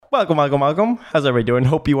Welcome. How's everybody doing?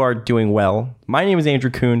 Hope you are doing well. My name is Andrew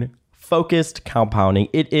Kuhn, Focused Compounding.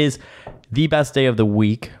 It is the best day of the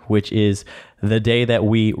week, which is the day that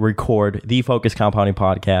we record the Focused Compounding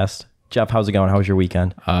podcast. Jeff, how's it going? How was your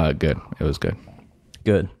weekend? Good. It was good.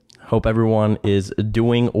 Good. Hope everyone is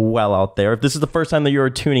doing well out there. If this is the first time that you're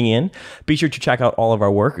tuning in, be sure to check out all of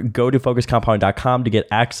our work. Go to FocusCompounding.com to get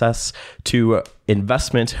access to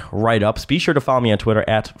investment write-ups. Be sure to follow me on Twitter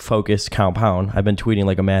at FocusCompound. I've been tweeting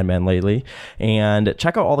like a madman lately. And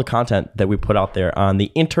check out all the content that we put out there on the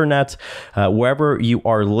internet, wherever you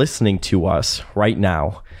are listening to us right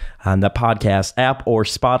now, on the podcast app or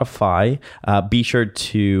Spotify. Be sure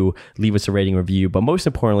to leave us a rating review, but most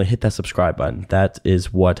importantly, hit that subscribe button. That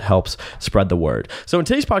is what helps spread the word. So in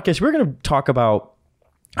today's podcast, we're going to talk about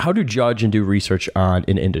how to judge and do research on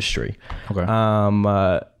an industry.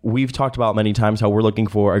 Okay. We've talked about many times how we're looking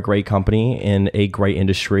for a great company in a great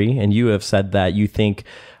industry, and you have said that you think,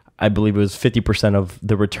 I believe it was 50% of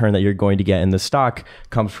the return that you're going to get in the stock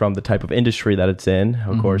comes from the type of industry that it's in.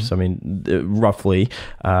 Of course, I mean, roughly,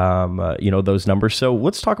 those numbers. So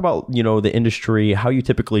let's talk about, the industry, how you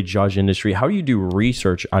typically judge industry, how you do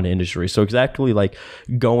research on industry. So exactly like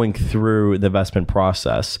going through the investment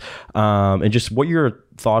process, and just what your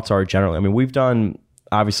thoughts are generally. I mean, we've done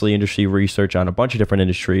obviously industry research on a bunch of different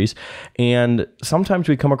industries, and sometimes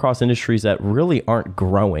we come across industries that really aren't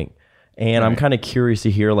growing. And right. I'm kind of curious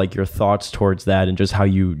to hear like your thoughts towards that and just how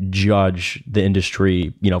you judge the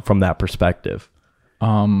industry, from that perspective.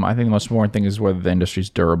 I think the most important thing is whether the industry is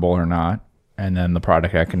durable or not, and then the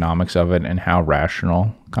product economics of it and how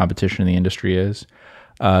rational competition in the industry is.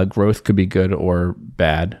 Growth could be good or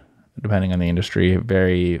bad, depending on the industry.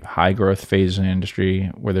 Very high growth phase in the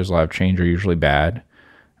industry where there's a lot of change are usually bad.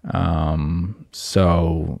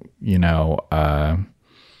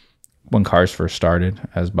 When cars first started,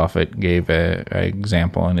 as Buffett gave an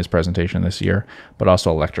example in his presentation this year, but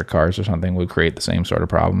also electric cars or something would create the same sort of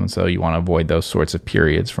problem. And so you want to avoid those sorts of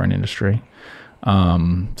periods for an industry.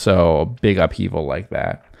 So a big upheaval like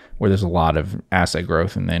that, where there's a lot of asset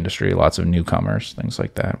growth in the industry, lots of newcomers, things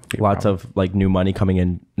like that. Lots of like new money coming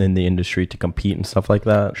in the industry to compete and stuff like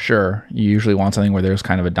that. Sure. You usually want something where there's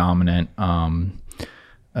kind of a dominant,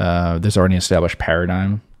 there's already an established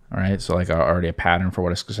paradigm. All right. So like already a pattern for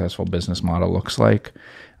what a successful business model looks like.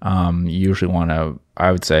 You usually want to,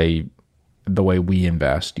 I would say the way we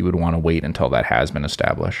invest, you would want to wait until that has been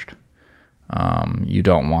established. You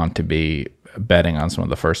don't want to be betting on some of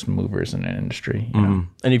the first movers in an industry. You know?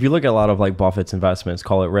 And if you look at a lot of like Buffett's investments,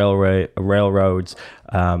 call it railroads,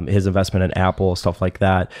 his investment in Apple, stuff like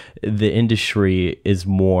that, the industry is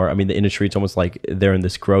more, the industry, it's almost like they're in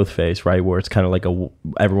this growth phase, right? Where it's kind of like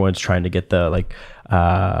everyone's trying to get the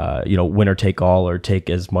winner take all or take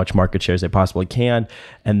as much market share as they possibly can.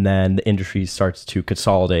 And then the industry starts to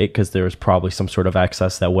consolidate because there's probably some sort of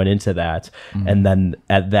excess that went into that. And then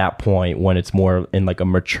at that point, when it's more in like a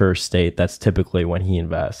mature state, that's typically when he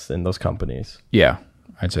invests in those companies. Yeah,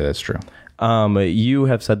 I'd say that's true. You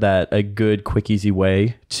have said that a good, quick, easy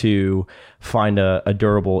way to find a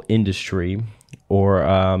durable industry or,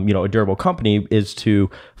 a durable company is to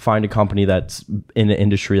find a company that's in an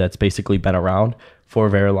industry that's basically been around for a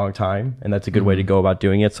very long time. And that's a good way to go about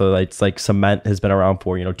doing it. So it's like cement has been around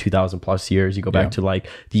for, 2,000 plus years. You go back to like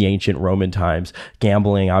the ancient Roman times.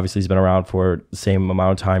 Gambling obviously has been around for the same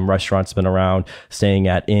amount of time. Restaurants have been around, staying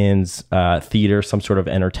at inns, theater, some sort of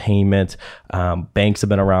entertainment. Banks have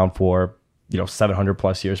been around for 700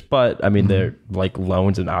 plus years, but they're like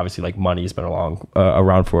loans, and obviously like money has been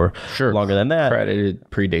around for longer than that. Credit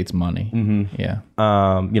predates money. Yeah.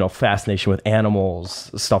 Fascination with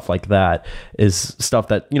animals, stuff like that is stuff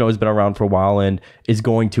that, has been around for a while and is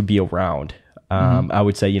going to be around. I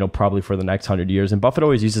would say, probably for the next 100 years. And Buffett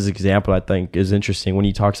always uses this example I think is interesting when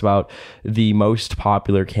he talks about the most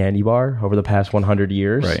popular candy bar over the past 100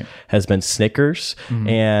 years has been Snickers.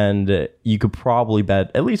 And you could probably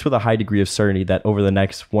bet, at least with a high degree of certainty, that over the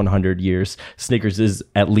next 100 years, Snickers is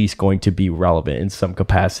at least going to be relevant in some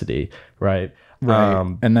capacity, right?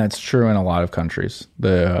 Right. And that's true in a lot of countries.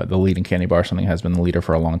 The leading candy bar, something has been the leader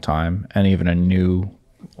for a long time. And even a new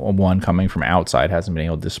one coming from outside hasn't been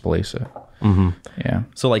able to displace it. Yeah.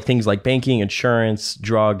 So like things like banking, insurance,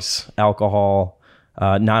 drugs, alcohol,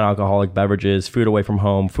 non-alcoholic beverages, food away from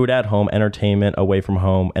home, food at home, entertainment away from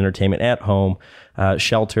home, entertainment at home,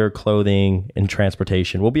 shelter, clothing, and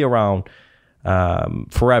transportation will be around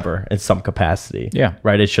forever in some capacity. Yeah.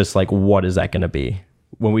 Right. It's just like, what is that going to be?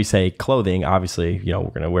 When we say clothing, obviously, we're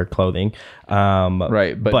going to wear clothing.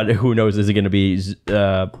 Right. But who knows? Is it going to be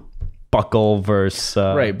buckle versus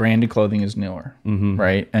right. Branded clothing is newer,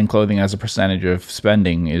 right? And clothing as a percentage of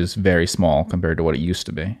spending is very small compared to what it used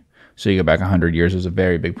to be. So you go back 100 years, there's a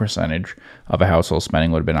very big percentage of a household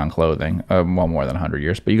spending would have been on clothing. Well, more than 100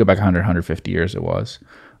 years, but you go back 100, 150 years, it was.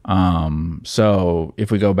 So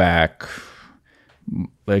if we go back,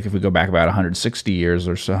 about 160 years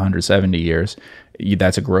or so 170 years,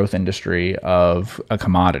 that's a growth industry of a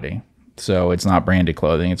commodity. So it's not branded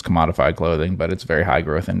clothing, it's commodified clothing, but it's a very high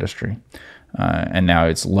growth industry. And now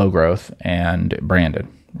it's low growth and branded,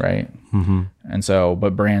 right? Mm-hmm. And so,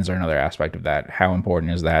 but brands are another aspect of that. How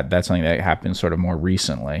important is that? That's something that happens sort of more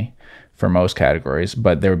recently for most categories,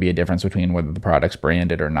 but there would be a difference between whether the product's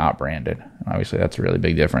branded or not branded. And obviously, that's a really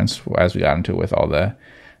big difference as we got into with all the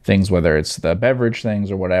things, whether it's the beverage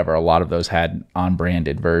things or whatever. A lot of those had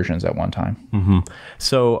unbranded versions at one time. Mm-hmm.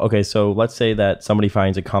 So let's say that somebody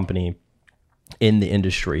finds a company in the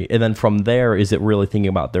industry, and then from there, is it really thinking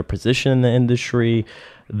about their position in the industry,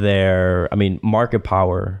 market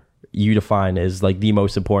power? You define as like the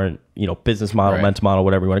most important, business model, right, mental model,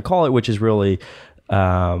 whatever you want to call it, which is really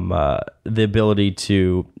the ability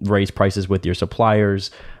to raise prices with your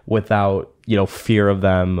suppliers without, fear of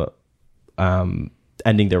them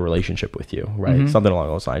ending their relationship with you, right? Mm-hmm. Something along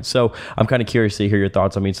those lines. So I'm kind of curious to hear your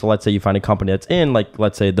thoughts. So let's say you find a company that's in, like,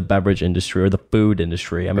 let's say the beverage industry or the food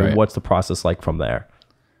industry. Right. What's the process like from there?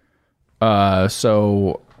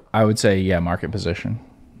 So I would say, market position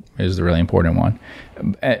is the really important one.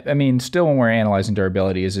 Still when we're analyzing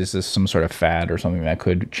durability, is this some sort of fad or something that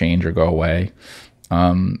could change or go away?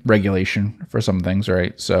 Regulation for some things,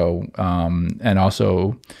 right? So, and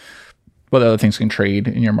also what other things can trade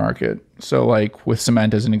in your market. So like with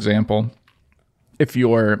cement as an example, if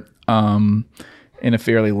you're in a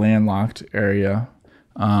fairly landlocked area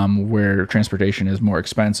where transportation is more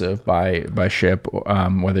expensive by ship,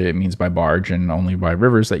 whether it means by barge and only by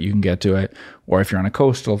rivers that you can get to it, or if you're on a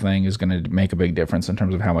coastal thing, is going to make a big difference in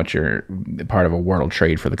terms of how much you're part of a world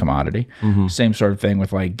trade for the commodity. Mm-hmm. Same sort of thing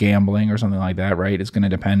with like gambling or something like that, right? It's going to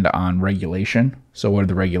depend on regulation. So what are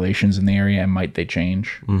the regulations in the area and might they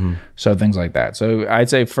change? Mm-hmm. So things like that. So I'd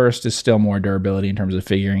say first is still more durability in terms of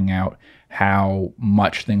figuring out how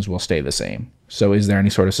much things will stay the same. So is there any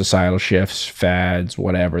sort of societal shifts, fads,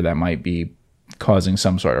 whatever that might be causing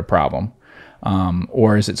some sort of problem?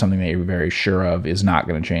 Or is it something that you're very sure of is not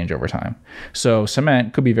going to change over time? So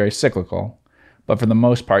cement could be very cyclical, but for the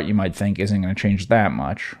most part, you might think isn't going to change that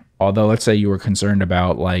much. Although let's say you were concerned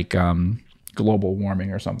about like global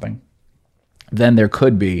warming or something, then there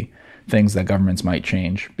could be things that governments might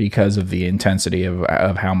change because of the intensity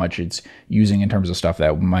of how much it's using in terms of stuff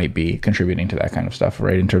that might be contributing to that kind of stuff,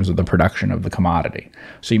 right? In terms of the production of the commodity.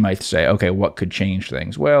 So you might say, okay, what could change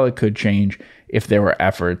things? Well, it could change if there were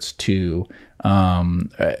efforts to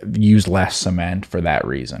use less cement for that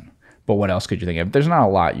reason. But what else could you think of? There's not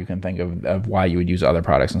a lot you can think of why you would use other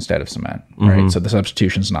products instead of cement, right? Mm-hmm. So the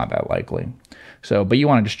substitution's not that likely. So, but you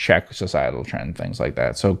want to just check societal trend, things like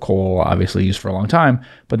that. So coal, obviously used for a long time,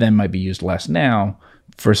 but then might be used less now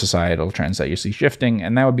for societal trends that you see shifting.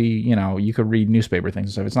 And that would be, you could read newspaper things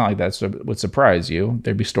and stuff. It's not like that would surprise you.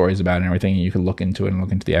 There'd be stories about it and everything, and you could look into it and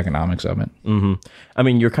look into the economics of it.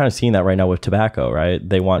 Mm-hmm. You're kind of seeing that right now with tobacco, right?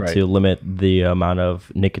 They want to limit the amount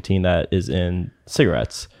of nicotine that is in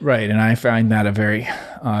cigarettes. Right. And I find that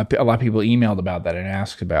a lot of people emailed about that and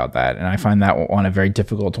asked about that. And I find that one a very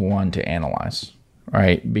difficult one to analyze,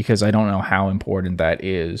 right? Because I don't know how important that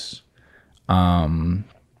is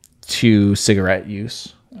to cigarette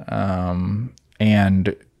use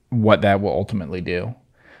and what that will ultimately do,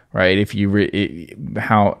 right? If you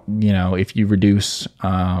if you reduce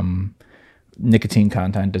nicotine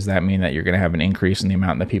content, does that mean that you're going to have an increase in the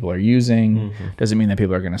amount that people are using? Mm-hmm. Does it mean that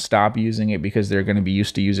people are going to stop using it because they're going to be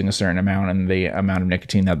used to using a certain amount, and the amount of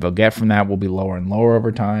nicotine that they'll get from that will be lower and lower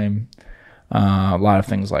over time? A lot of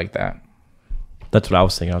things like that. That's what I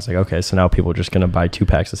was thinking. I was like, okay, so now people are just going to buy 2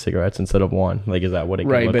 packs of cigarettes instead of 1. Like, is that what it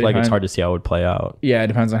could look like? It's hard to see how it would play out. Yeah, it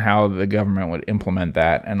depends on how the government would implement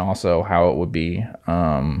that, and also how it would be,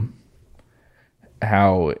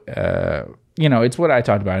 it's what I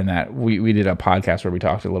talked about in that. We did a podcast where we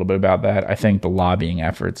talked a little bit about that. I think the lobbying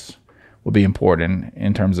efforts will be important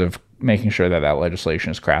in terms of making sure that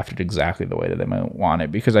legislation is crafted exactly the way that they might want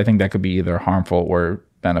it, because I think that could be either harmful or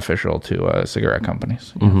beneficial to cigarette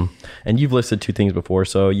companies. Mm-hmm. And you've listed 2 things before.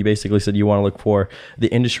 So you basically said you want to look for the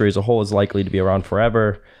industry as a whole is likely to be around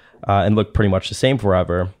forever and look pretty much the same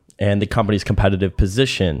forever. And the company's competitive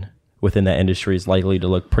position within that industry is likely to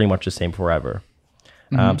look pretty much the same forever.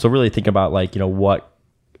 Mm-hmm. So really think about what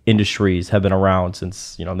industries have been around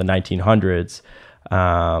since, the 1900s.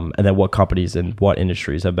 and then what companies and what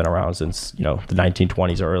industries have been around since, the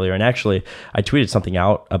 1920s or earlier. And actually, I tweeted something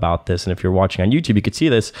out about this, and if you're watching on YouTube, you could see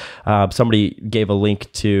this. Somebody gave a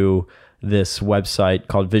link to this website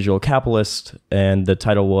called Visual Capitalist, and the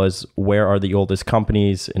title was "Where Are the Oldest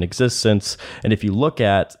Companies in Existence?" And if you look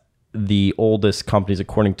at the oldest companies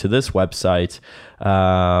according to this website,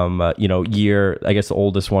 year, I guess the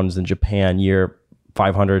oldest one's in Japan, year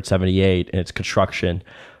 578, and it's construction.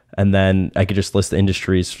 And then I could just list the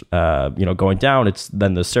industries, going down. It's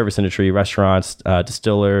then the service industry, restaurants,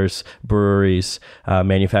 distillers, breweries,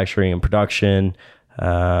 manufacturing and production.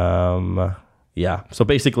 Yeah. So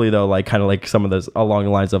basically, though, kind of like some of those along the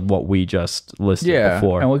lines of what we just listed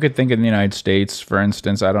before. And we could think in the United States, for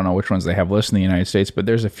instance. I don't know which ones they have listed in the United States, but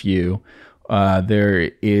there's a few. There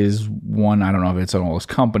is one, I don't know if it's an oldest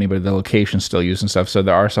company, but the location's still used and stuff. So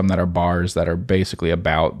there are some that are bars that are basically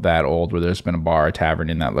about that old, where there's been a bar, a tavern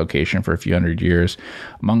in that location for a few hundred years.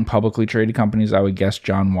 Among publicly traded companies, I would guess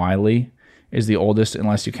John Wiley is the oldest,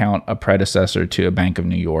 unless you count a predecessor to a Bank of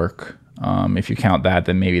New York. If you count that,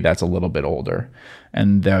 then maybe that's a little bit older.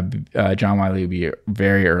 And John Wiley would be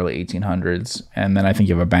very early 1800s. And then I think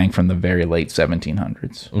you have a bank from the very late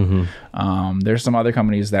 1700s. Mm-hmm. There's some other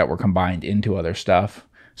companies that were combined into other stuff.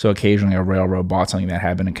 So occasionally a railroad bought something that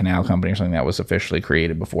had been a canal company or something that was officially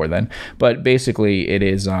created before then. But basically it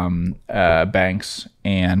is banks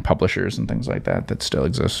and publishers and things like that that still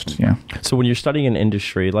exist. Yeah. So when you're studying an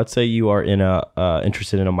industry, let's say you are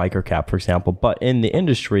interested in a microcap, for example, but in the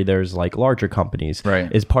industry there's like larger companies.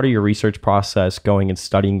 Right. Is part of your research process going and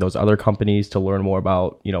studying those other companies to learn more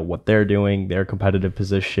about, what they're doing, their competitive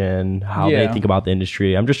position, how they think about the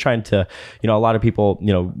industry? I'm just trying to, a lot of people,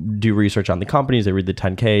 do research on the companies. They read the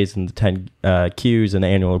 10Ks and the 10Qs and the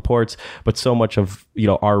annual reports, but so much of,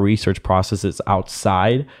 our research process is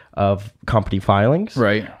outside of company filings.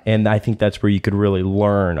 Right. And I think that's where you could really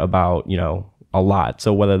learn about, a lot.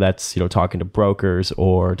 So whether that's, talking to brokers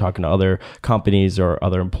or talking to other companies or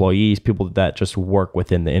other employees, people that just work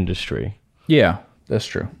within the industry. Yeah, that's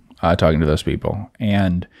true. Talking to those people.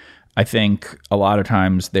 And I think a lot of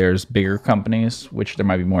times there's bigger companies, which there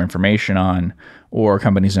might be more information on, or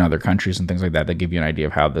companies in other countries and things like that give you an idea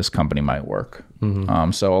of how this company might work.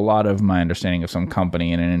 Mm-hmm. So a lot of my understanding of some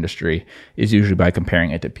company in an industry is usually by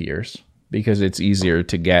comparing it to peers, because it's easier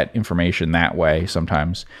to get information that way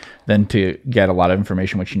sometimes than to get a lot of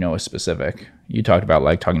information which is specific. You talked about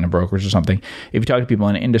like talking to brokers or something. If you talk to people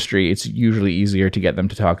in an industry, it's usually easier to get them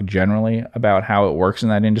to talk generally about how it works in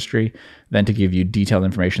that industry than to give you detailed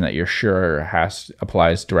information that you're sure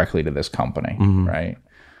applies directly to this company, mm-hmm. right?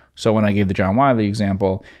 So when I gave the John Wiley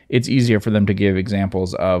example, it's easier for them to give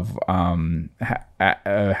examples of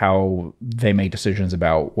how they make decisions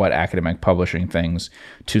about what academic publishing things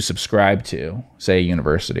to subscribe to, say a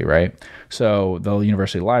university, right? So the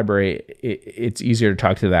university library, it's easier to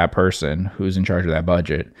talk to that person who's in charge of that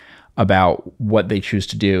budget about what they choose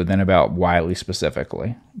to do than about Wiley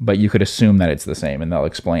specifically. But you could assume that it's the same, and they'll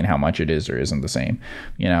explain how much it is or isn't the same.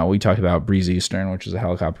 We talked about Breeze Eastern, which is a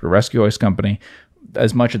helicopter rescue hoist company.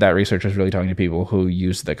 As much of that research was really talking to people who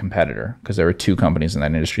used the competitor, because there were two companies in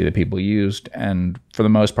that industry that people used, and for the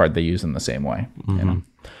most part, they use them the same way. Mm-hmm.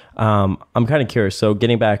 I'm kind of curious. So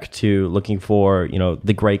getting back to looking for,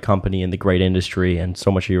 the great company and the great industry, and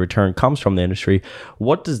so much of your return comes from the industry.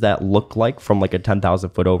 What does that look like from like a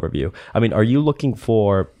 10,000 foot overview? I mean, are you looking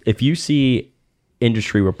for, if you see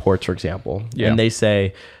industry reports, for example, and they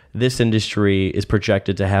say this industry is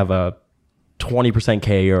projected to have a 20%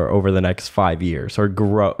 CAGR over the next 5 years, or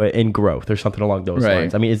growth or something along those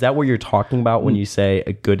lines. I mean, is that what you're talking about when you say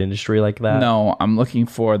a good industry like that? No, I'm looking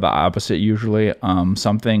for the opposite usually.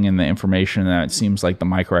 Something in the information that it seems like the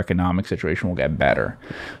microeconomic situation will get better.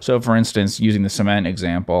 So for instance, using the cement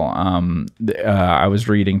example, I was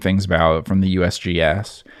reading things about from the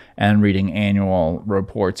USGS and reading annual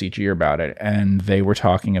reports each year about it. And they were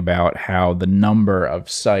talking about how the number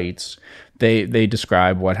of sites, they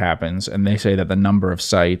describe what happens, and they say that the number of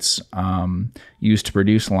sites used to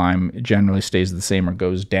produce lime generally stays the same or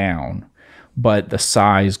goes down, but the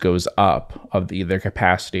size goes up of their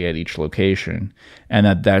capacity at each location,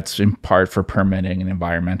 and that's in part for permitting and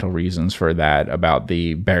environmental reasons for that, about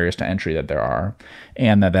the barriers to entry that there are,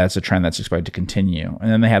 and that's a trend that's expected to continue. And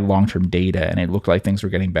then they had long-term data, and it looked like things were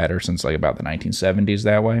getting better since like about the 1970s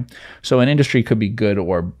that way. So an industry could be good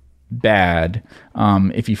or bad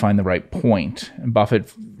if you find the right point. And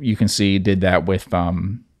Buffett, you can see, did that with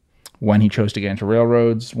when he chose to get into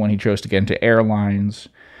railroads, when he chose to get into airlines,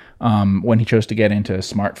 when he chose to get into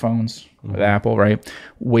smartphones with Apple, right?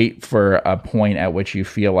 Wait for a point at which you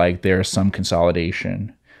feel like there's some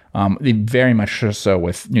consolidation Very much so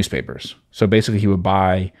with newspapers. So basically, he would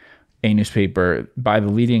buy the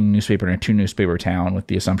leading newspaper in a 2-newspaper town with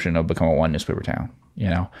the assumption it'll become a 1-newspaper town.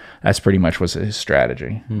 That's pretty much was his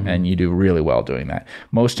strategy. And you do really well doing that.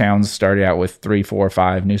 Most towns started out with 3, 4,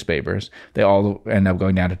 5 newspapers. They all end up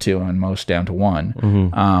going down to 2 and most down to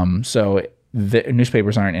 1. So the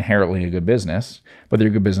newspapers aren't inherently a good business, but they're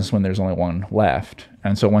a good business when there's only one left.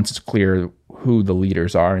 And so once it's clear who the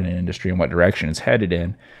leaders are in an industry and what direction it's headed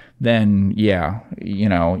in, then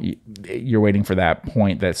you're waiting for that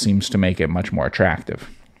point that seems to make it much more attractive.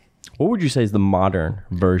 What would you say is the modern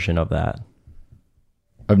version of that?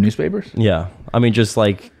 Of newspapers? Yeah. I mean, just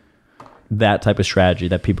like that type of strategy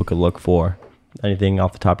that people could look for. Anything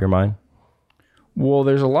off the top of your mind? Well,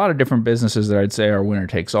 there's a lot of different businesses that I'd say are winner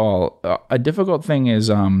takes all. A difficult thing is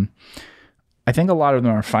I think a lot of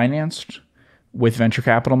them are financed with venture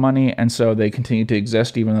capital money, and so they continue to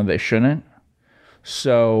exist even though they shouldn't.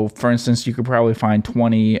 So, for instance, you could probably find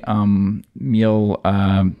 20 meal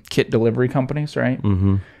kit delivery companies, right?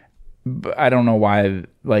 Mm-hmm. But I don't know why,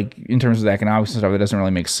 like, in terms of the economics and stuff, that doesn't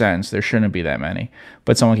really make sense. There shouldn't be that many,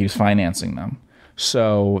 but someone keeps financing them.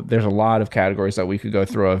 So there's a lot of categories that we could go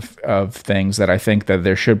through of things that I think that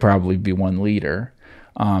there should probably be one leader,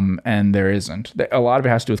 and there isn't. A lot of it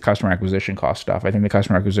has to do with customer acquisition cost stuff. I think the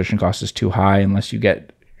customer acquisition cost is too high unless you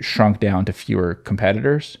get shrunk down to fewer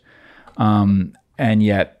competitors. And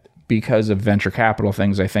yet, because of venture capital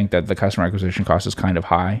things, I think that the customer acquisition cost is kind of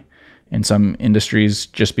high in some industries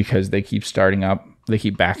just because they keep starting up. They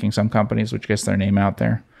keep backing some companies, which gets their name out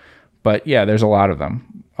there. But yeah, there's a lot of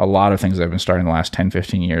them. A lot of things that have been starting the last 10,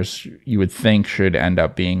 15 years, you would think should end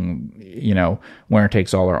up being, winner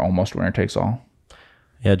takes all or almost winner takes all.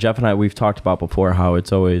 Yeah, Jeff and I, we've talked about before how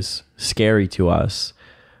it's always scary to us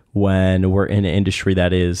when we're in an industry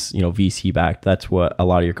that is, VC backed. That's what a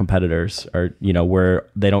lot of your competitors are, where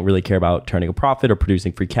they don't really care about turning a profit or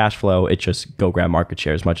producing free cash flow. It's just go grab market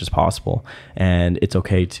share as much as possible. And it's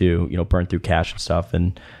okay to, burn through cash and stuff.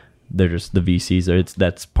 And they're just the VCs.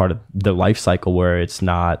 That's part of the life cycle where it's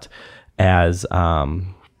not as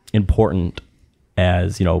important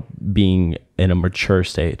as, being in a mature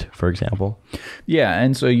state, for example. Yeah.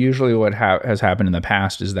 And so usually what has happened in the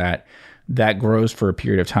past is that grows for a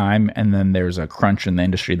period of time, and then there's a crunch in the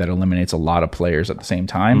industry that eliminates a lot of players at the same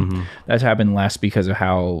time. Mm-hmm. That's happened less because of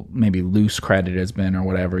how maybe loose credit has been, or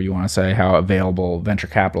whatever you want to say, how available venture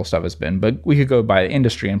capital stuff has been. But we could go by the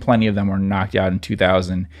industry, and plenty of them were knocked out in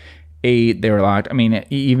 2008. They were locked. I mean,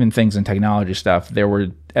 even things in technology stuff, there were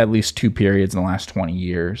at least 2 periods in the last 20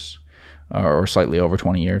 years, or slightly over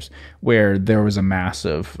 20 years, where there was a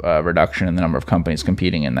massive reduction in the number of companies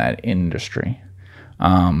competing in that industry.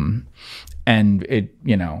 And it,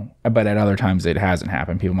 but at other times it hasn't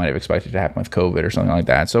happened. People might have expected it to happen with COVID or something like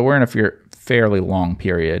that. So we're in a fairly long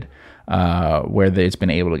period where it's been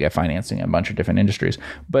able to get financing in a bunch of different industries.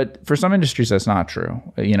 But for some industries, that's not true.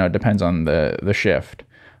 It depends on the shift.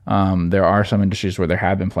 There are some industries where there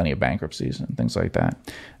have been plenty of bankruptcies and things like that.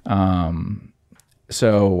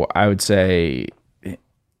 So I would say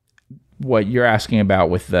what you're asking about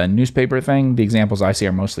with the newspaper thing, the examples I see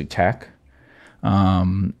are mostly tech.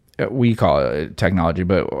 We call it technology,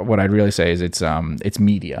 but what I'd really say is it's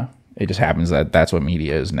media. It just happens that that's what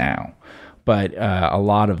media is now. But a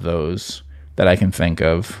lot of those that I can think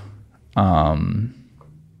of are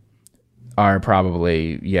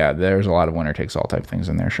probably, there's a lot of winner takes all type things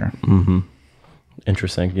in there, sure. Mm-hmm.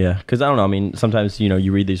 Interesting, yeah. Because I don't know, I mean, sometimes,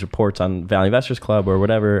 you read these reports on Value Investors Club or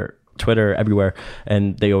whatever, Twitter, everywhere,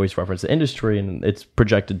 and they always reference the industry, and it's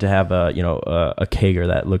projected to have a CAGR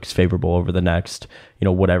that looks favorable over the next,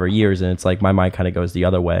 whatever years. And it's like my mind kind of goes the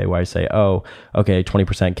other way, where I say, oh, okay,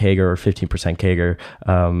 20% CAGR or 15% CAGR.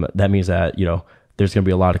 That means that, there's going to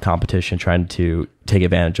be a lot of competition trying to take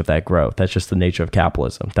advantage of that growth. That's just the nature of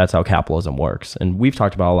capitalism. That's how capitalism works. And we've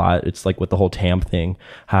talked about a lot. It's like with the whole TAM thing,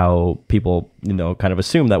 how people, kind of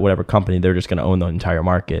assume that whatever company, they're just going to own the entire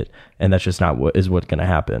market. And that's just not what's going to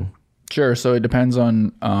happen. Sure. So it depends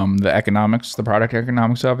on the economics, the product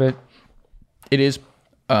economics of it. It is,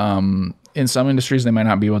 in some industries, they might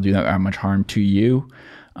not be able to do that much harm to you.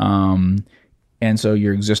 And so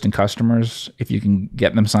your existing customers, if you can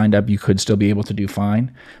get them signed up, you could still be able to do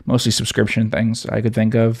fine. Mostly subscription things I could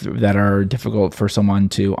think of that are difficult for someone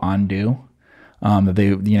to undo.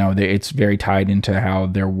 It's very tied into how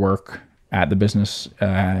their work at the business,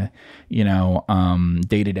 day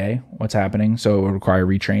to day, what's happening. So it would require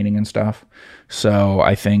retraining and stuff. So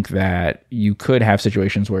I think that you could have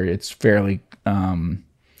situations where it's fairly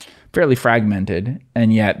fairly fragmented,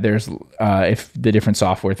 and yet there's if the different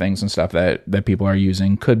software things and stuff that people are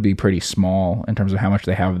using could be pretty small in terms of how much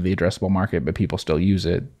they have of the addressable market, but people still use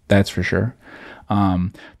it. That's for sure.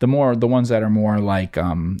 The ones that are more like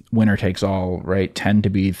winner takes all, right, tend to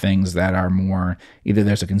be things that are more either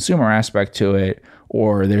there's a consumer aspect to it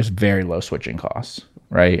or there's very low switching costs,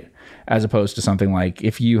 right? As opposed to something like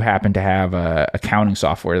if you happen to have a accounting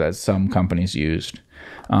software that some companies used,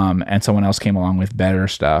 and someone else came along with better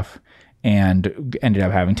stuff and ended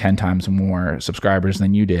up having 10 times more subscribers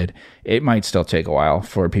than you did, it might still take a while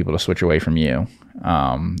for people to switch away from you.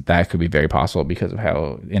 That could be very possible because of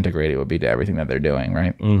how integrated it would be to everything that they're doing,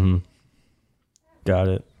 right? Mm-hmm. Got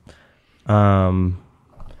it. No,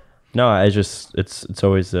 it's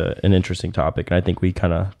always an interesting topic, and I think we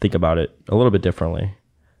kind of think about it a little bit differently.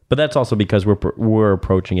 But that's also because we're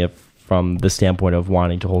approaching it from the standpoint of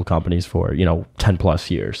wanting to hold companies for 10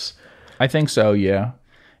 plus years. I think so, yeah.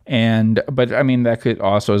 But I mean, that could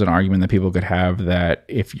also is an argument that people could have that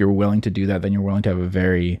if you're willing to do that, then you're willing to have a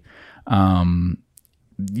very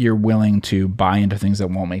you're willing to buy into things that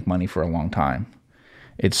won't make money for a long time.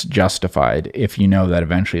 It's justified if you know that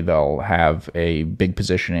eventually they'll have a big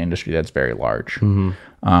position in an industry that's very large. Mm-hmm.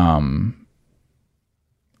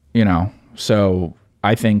 So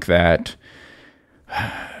I think that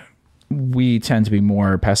we tend to be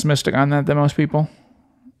more pessimistic on that than most people.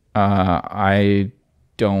 I'm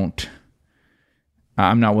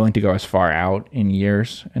not willing to go as far out in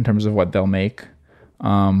years in terms of what they'll make.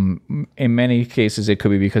 In many cases, it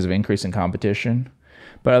could be because of increasing competition,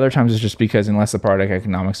 but other times it's just because unless the product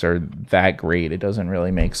economics are that great, it doesn't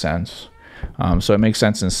really make sense. So it makes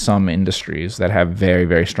sense in some industries that have very,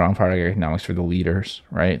 very strong product economics for the leaders,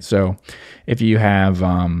 right? So if you have,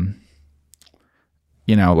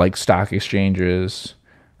 like stock exchanges,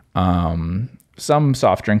 some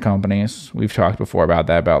soft drink companies, we've talked before about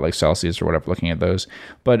that, about like Celsius or whatever, looking at those,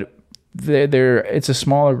 but it's a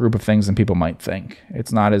smaller group of things than people might think.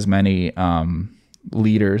 It's not as many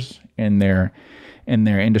leaders in their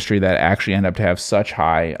industry that actually end up to have such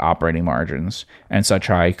high operating margins and such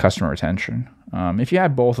high customer retention. If you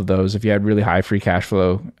had both of those, if you had really high free cash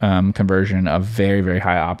flow conversion of very, very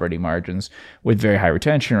high operating margins with very high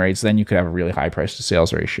retention rates, then you could have a really high price to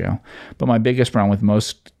sales ratio. But my biggest problem with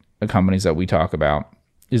most companies that we talk about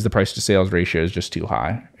is the price to sales ratio is just too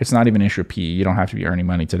high. It's not even an issue of PE. You don't have to be earning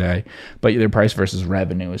money today, but their price versus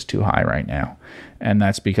revenue is too high right now. And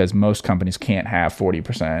that's because most companies can't have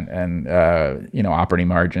 40% and, operating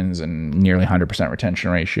margins and nearly 100%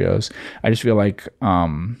 retention ratios. I just feel like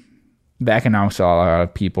the economics a lot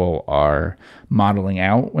of people are modeling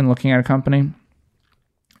out when looking at a company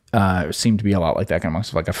seem to be a lot like the economics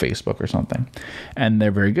of like a Facebook or something. And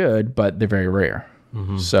they're very good, but they're very rare.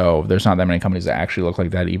 Mm-hmm. So there's not that many companies that actually look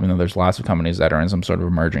like that, even though there's lots of companies that are in some sort of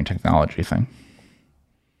emerging technology thing.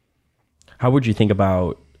 How would you think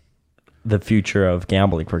about the future of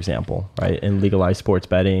gambling, for example, right? And legalized sports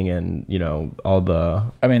betting and, all the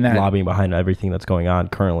lobbying behind everything that's going on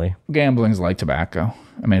currently. Gambling's like tobacco.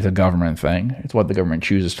 It's a government thing. It's what the government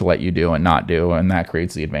chooses to let you do and not do, and that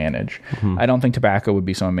creates the advantage. Mm-hmm. I don't think tobacco would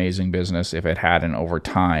be some amazing business if it hadn't, over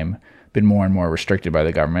time, been more and more restricted by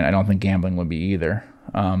the government. I don't think gambling would be either.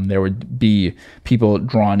 There would be people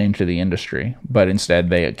drawn into the industry, but instead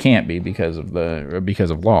they can't be because of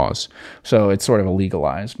laws. So it's sort of a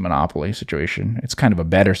legalized monopoly situation. It's kind of a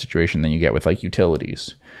better situation than you get with like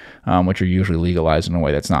utilities, which are usually legalized in a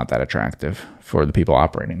way that's not that attractive for the people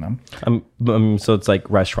operating them. So it's like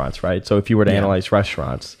restaurants, right? So if you were to analyze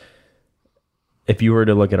restaurants, if you were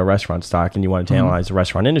to look at a restaurant stock and you wanted to analyze the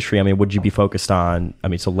restaurant industry, would you be focused on,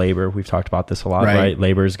 so labor, we've talked about this a lot, right?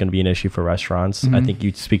 Labor is going to be an issue for restaurants. Mm-hmm. I think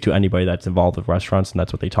you speak to anybody that's involved with restaurants and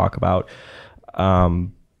that's what they talk about.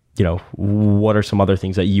 What are some other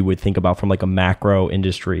things that you would think about from like a macro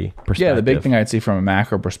industry perspective? Yeah, the big thing I'd see from a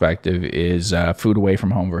macro perspective is food away from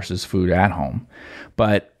home versus food at home.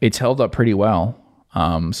 But it's held up pretty well.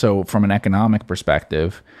 So from an economic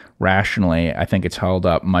perspective, rationally, I think it's held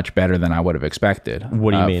up much better than I would have expected.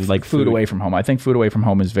 What do you mean? Like food away from home? I think food away from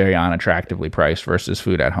home is very unattractively priced versus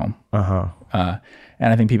food at home. And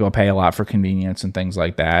I think people pay a lot for convenience and things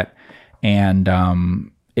like that. And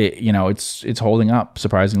it's holding up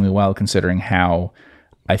surprisingly well, considering how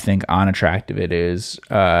I think unattractive it is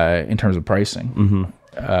in terms of pricing,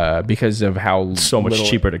 because of how so much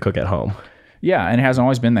cheaper to cook at home. Yeah, and it hasn't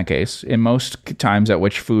always been the case. In most times at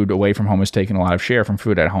which food away from home has taken a lot of share from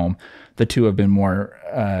food at home, the two have been more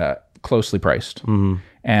closely priced. Mm-hmm.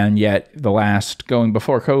 And yet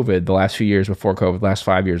before COVID, the last few years before COVID, last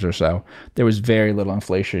 5 years or so, there was very little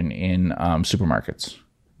inflation in supermarkets.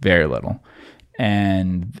 Very little.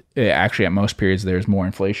 And actually, at most periods, there's more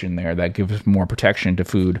inflation there that gives more protection to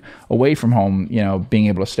food away from home, being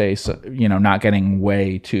able to stay, not getting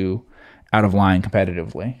way too out of line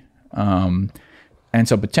competitively. And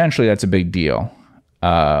so potentially that's a big deal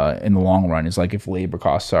in the long run. Is like if labor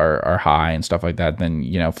costs are high and stuff like that,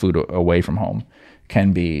 then, food away from home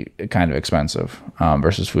can be kind of expensive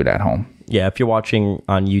versus food at home. Yeah, if you're watching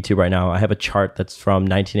on YouTube right now, I have a chart that's from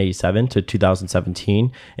 1987 to 2017,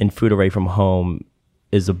 and food away from home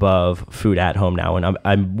is above food at home now. And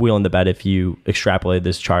I'm willing to bet if you extrapolate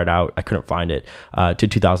this chart out, I couldn't find it, to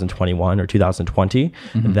 2021 or 2020,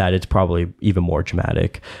 that it's probably even more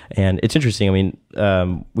dramatic. And it's interesting. I mean,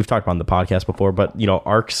 we've talked about on the podcast before, but,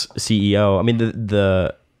 ARC's CEO, I mean,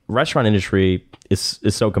 the restaurant industry is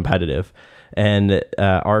so competitive. And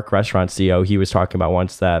ARC restaurant CEO, he was talking about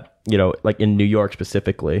once that, like in New York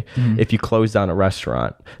specifically, if you close down a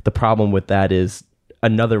restaurant, the problem with that is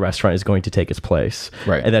another restaurant is going to take its place.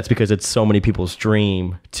 Right. And that's because it's so many people's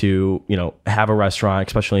dream to, have a restaurant,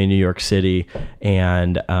 especially in New York City,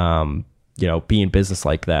 and, be in business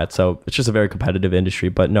like that. So it's just a very competitive industry.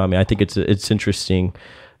 But no, I mean, I think it's interesting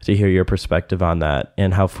to hear your perspective on that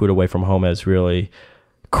and how food away from home has really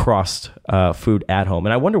crossed food at home.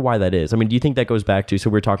 And I wonder why that is. I mean, do you think that goes back to, so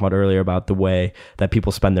we were talking about earlier about the way that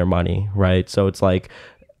people spend their money, right? So it's like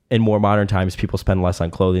in more modern times, people spend less on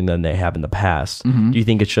clothing than they have in the past. Do you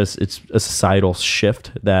think it's a societal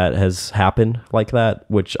shift that has happened like that,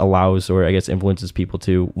 which allows, or I guess influences people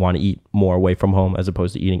to want to eat more away from home as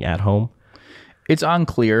opposed to eating at home? It's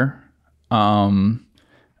unclear. I'm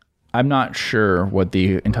not sure what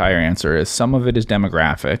the entire answer is. Some of it is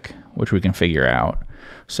demographic, which we can figure out.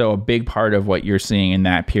 So a big part of what you're seeing in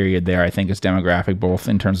that period there, I think, is demographic, both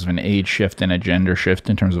in terms of an age shift and a gender shift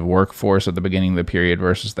in terms of workforce at the beginning of the period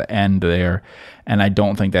versus the end there. And I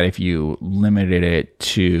don't think that if you limited it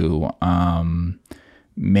to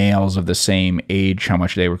males of the same age, how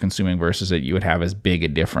much they were consuming versus it, you would have as big a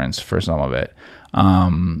difference for some of it.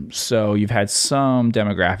 So you've had some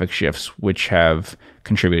demographic shifts which have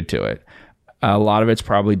contributed to it. A lot of it's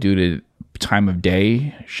probably due to time of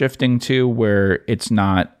day shifting too, where it's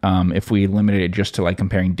not, if we limited it just to like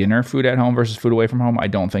comparing dinner food at home versus food away from home, I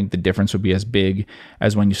don't think the difference would be as big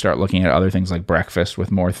as when you start looking at other things like breakfast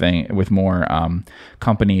with more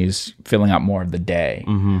companies filling out more of the day.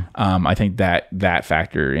 I think that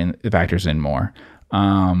factors in more.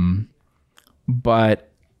 But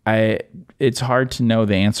it's hard to know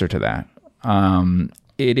the answer to that.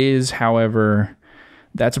 It is, however,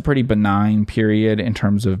 that's a pretty benign period in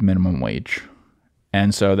terms of minimum wage.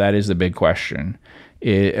 And so that is the big question.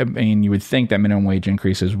 You would think that minimum wage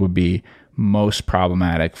increases would be most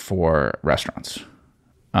problematic for restaurants,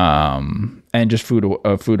 and just food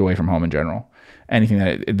away from home in general. Anything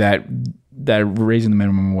that raising the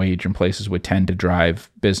minimum wage in places would tend to drive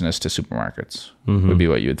business to supermarkets would be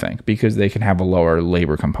what you would think, because they can have a lower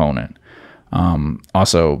labor component.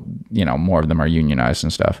 Also, more of them are unionized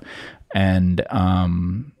and stuff. And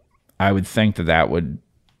I would think that would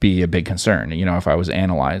be a big concern. If I was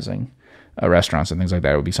analyzing restaurants and things like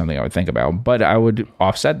that, it would be something I would think about. But I would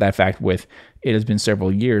offset that fact with, it has been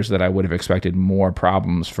several years that I would have expected more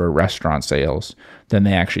problems for restaurant sales than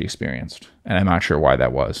they actually experienced. And I'm not sure why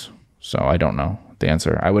that was. So I don't know the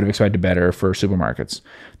answer. I would have expected better for supermarkets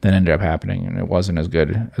than ended up happening, and it wasn't as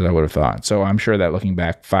good as I would have thought. So I'm sure that looking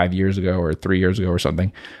back 5 years ago or 3 years ago or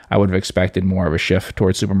something, I would have expected more of a shift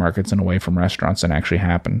towards supermarkets and away from restaurants than actually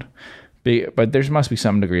happened. But there must be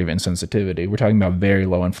some degree of insensitivity. We're talking about very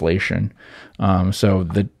low inflation. So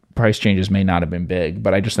the price changes may not have been big,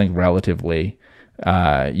 but I just think relatively,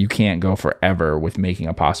 you can't go forever with making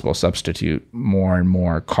a possible substitute more and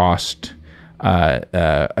more cost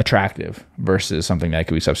attractive versus something that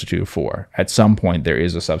could be substituted for. At some point, there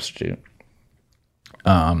is a substitute.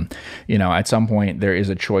 At some point, there is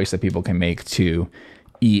a choice that people can make to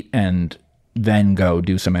eat and then go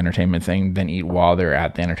do some entertainment thing, then eat while they're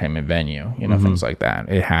at the entertainment venue, things like that.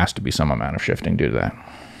 It has to be some amount of shifting due to that.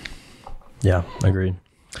 Yeah, agreed.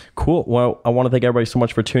 Cool. Well, I want to thank everybody so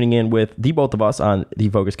much for tuning in with the both of us on the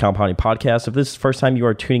Focus Compounding podcast. If this is the first time you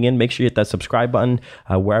are tuning in, make sure you hit that subscribe button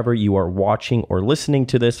wherever you are watching or listening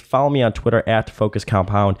to this. Follow me on Twitter at Focus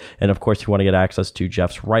Compound. And of course, if you want to get access to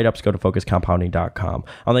Jeff's write-ups, go to focuscompounding.com. I want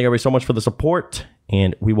to thank everybody so much for the support,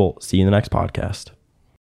 and we will see you in the next podcast.